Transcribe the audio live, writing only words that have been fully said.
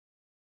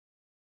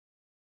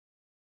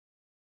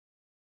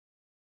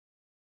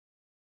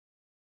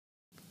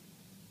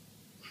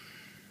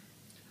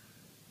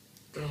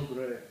Earl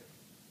Grey.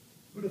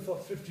 Who'd have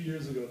thought 50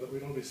 years ago that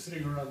we'd all be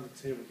sitting around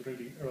the table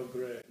drinking Earl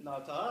Grey?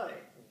 Not I.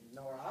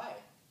 Nor I.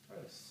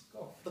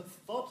 Skoch. The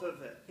thought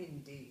of it.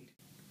 Indeed.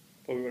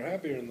 But we were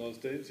happier in those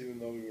days, even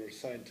though we were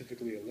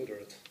scientifically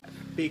illiterate.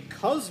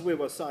 Because we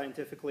were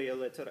scientifically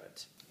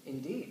illiterate.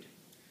 Indeed.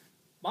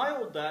 My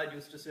old dad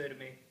used to say to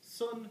me,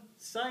 son,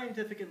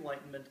 scientific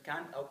enlightenment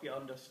can't help you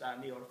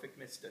understand the Orphic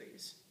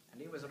mysteries.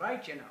 And he was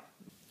right, you know.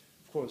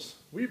 Of course,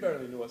 we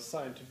barely knew what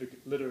scientific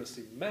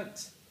literacy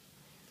meant.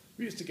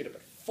 We used to get up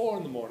at 4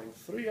 in the morning,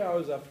 3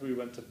 hours after we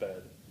went to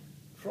bed,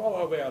 crawl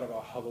our way out of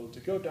our hovel to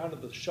go down to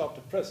the shop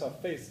to press our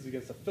faces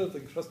against the filthy,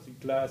 crusty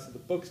glass of the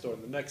bookstore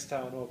in the next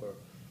town over,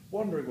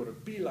 wondering what it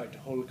would be like to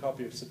hold a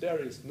copy of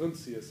Siderius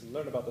Nuncius and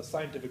learn about the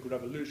scientific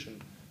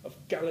revolution of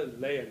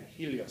Galilean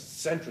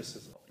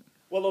heliocentrism.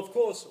 Well, of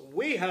course,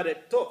 we had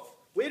it tough.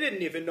 We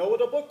didn't even know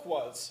what a book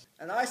was.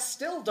 And I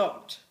still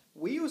don't.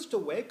 We used to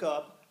wake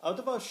up out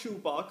of our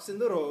shoebox in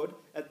the road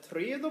at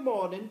 3 in the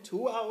morning,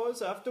 2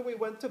 hours after we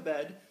went to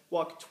bed,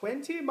 walk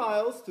 20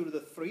 miles through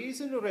the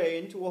freezing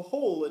rain to a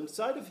hole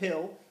inside of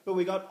hill where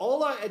we got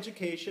all our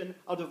education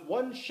out of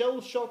one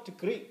shell-shocked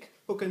Greek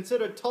who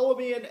considered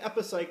Ptolemy and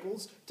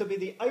epicycles to be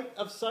the out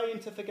of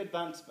scientific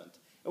advancement.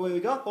 And when we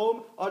got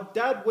home, our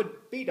dad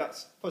would beat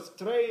us for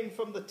straying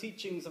from the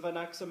teachings of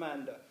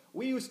Anaximander.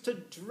 We used to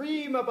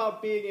dream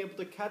about being able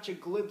to catch a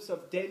glimpse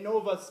of De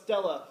Nova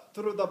Stella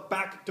through the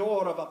back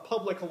door of a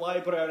public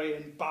library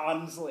in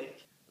Barnsley.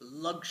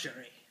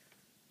 Luxury.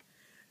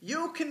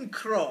 You can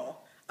crow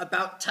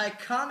about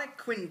Tychonic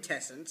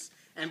quintessence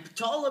and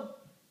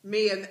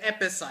Ptolemyean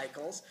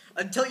epicycles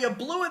until you're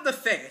blue in the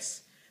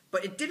face,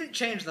 but it didn't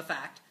change the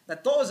fact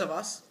that those of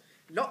us,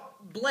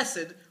 not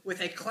blessed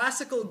with a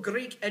classical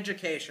Greek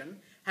education,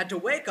 had to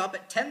wake up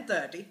at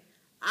 10:30,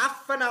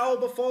 half an hour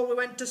before we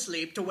went to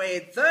sleep, to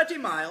wade 30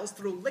 miles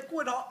through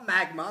liquid hot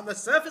magma on the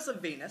surface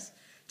of Venus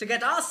to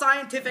get our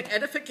scientific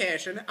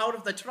edification out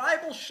of the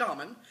tribal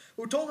shaman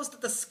who told us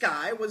that the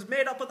sky was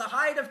made up of the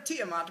hide of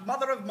Tiamat,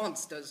 mother of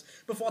monsters,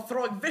 before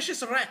throwing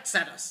vicious rats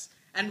at us.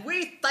 And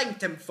we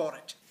thanked him for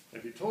it.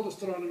 If you told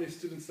astronomy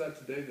students that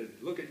today,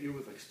 they'd look at you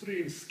with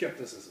extreme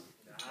skepticism.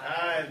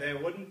 Aye, they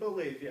wouldn't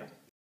believe you.